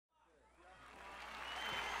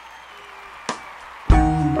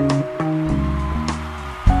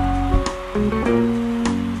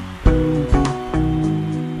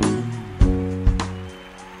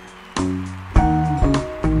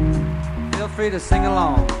free to sing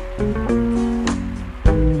along.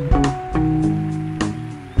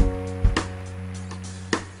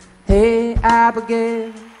 Hey,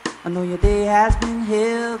 Abagail, I know your day has been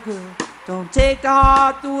hell, girl. Don't take to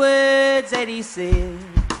heart the words that he said.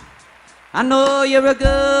 I know you're a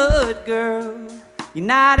good girl. You're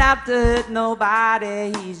not out to hurt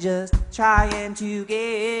nobody. He's just trying to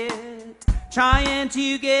get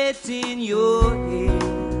in your head.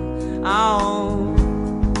 Oh,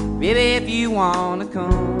 baby, if you wanna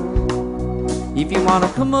come, if you wanna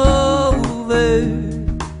come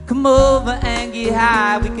over and get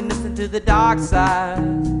high, we can listen to the dark side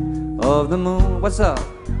of the moon. What's up?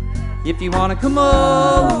 If you wanna come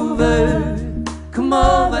over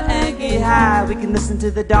and get high, we can listen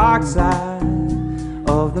to the dark side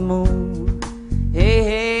of the moon. Hey,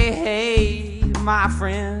 hey, hey, my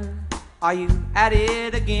friend, are you at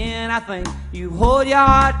it again? I think you hold your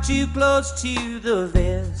heart too close to the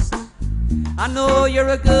vest. I know you're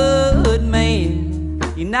a good man.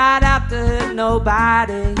 You're not out to hurt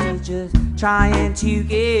nobody. You're just trying to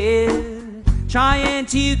get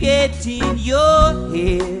in your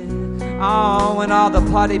head. Oh, and all the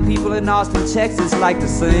party people in Austin, Texas like to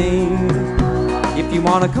sing. If you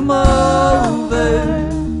wanna come over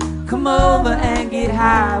and get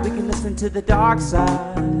high, we can listen to the dark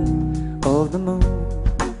side of the moon.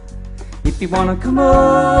 If you wanna come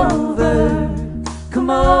over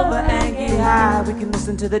and get high, we can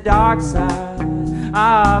listen to the dark side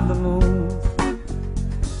of the moon.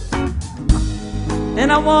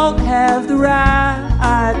 And I won't have the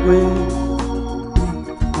right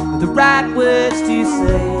words to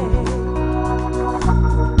say.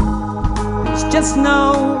 It's just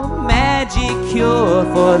no magic cure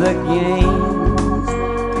for the games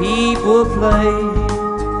people play.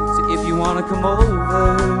 So if you wanna come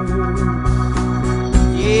over,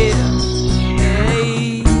 yeah.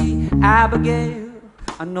 Hey, Abagail,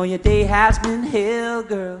 I know your day has been hell,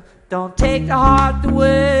 girl. Don't take to heart the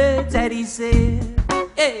words that he said.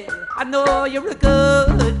 Hey, I know you're a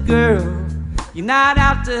good girl. You're not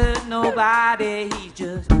out to hurt nobody. He's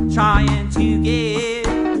just trying to get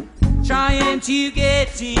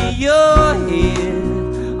in your head.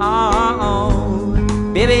 Oh,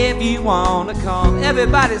 baby, if you wanna come,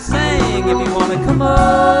 everybody sing. If you wanna come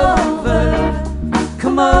over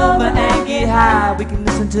and get high, we can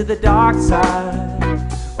listen to the dark side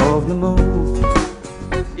of the moon.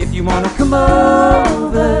 If you wanna come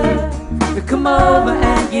over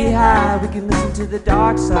and get high, we can listen to the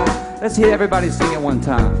dark side. Let's hear everybody sing it one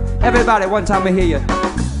time. Everybody, one time, I hear you.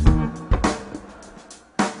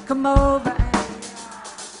 Come over and get high.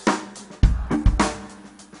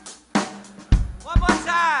 One more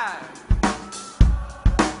time.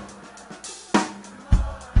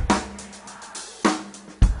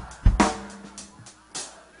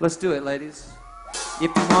 Let's do it, ladies. If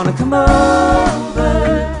you wanna come over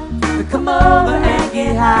and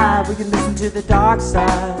get high, we can listen to the dark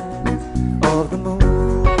side of the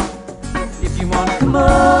moon. If you wanna come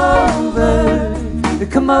over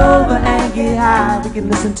and get high, we can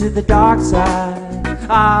listen to the dark side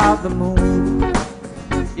of the moon.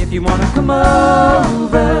 If you wanna come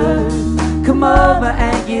over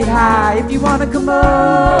and get high. If you wanna come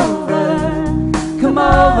over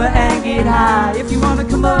and get high. If you wanna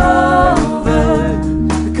come over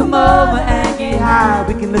and get high,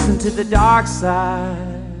 we can listen to the dark side.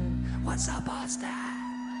 What's up, Austin?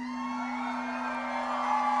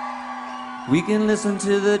 We can listen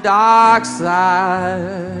to the dark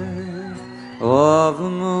side of the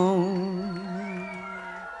moon.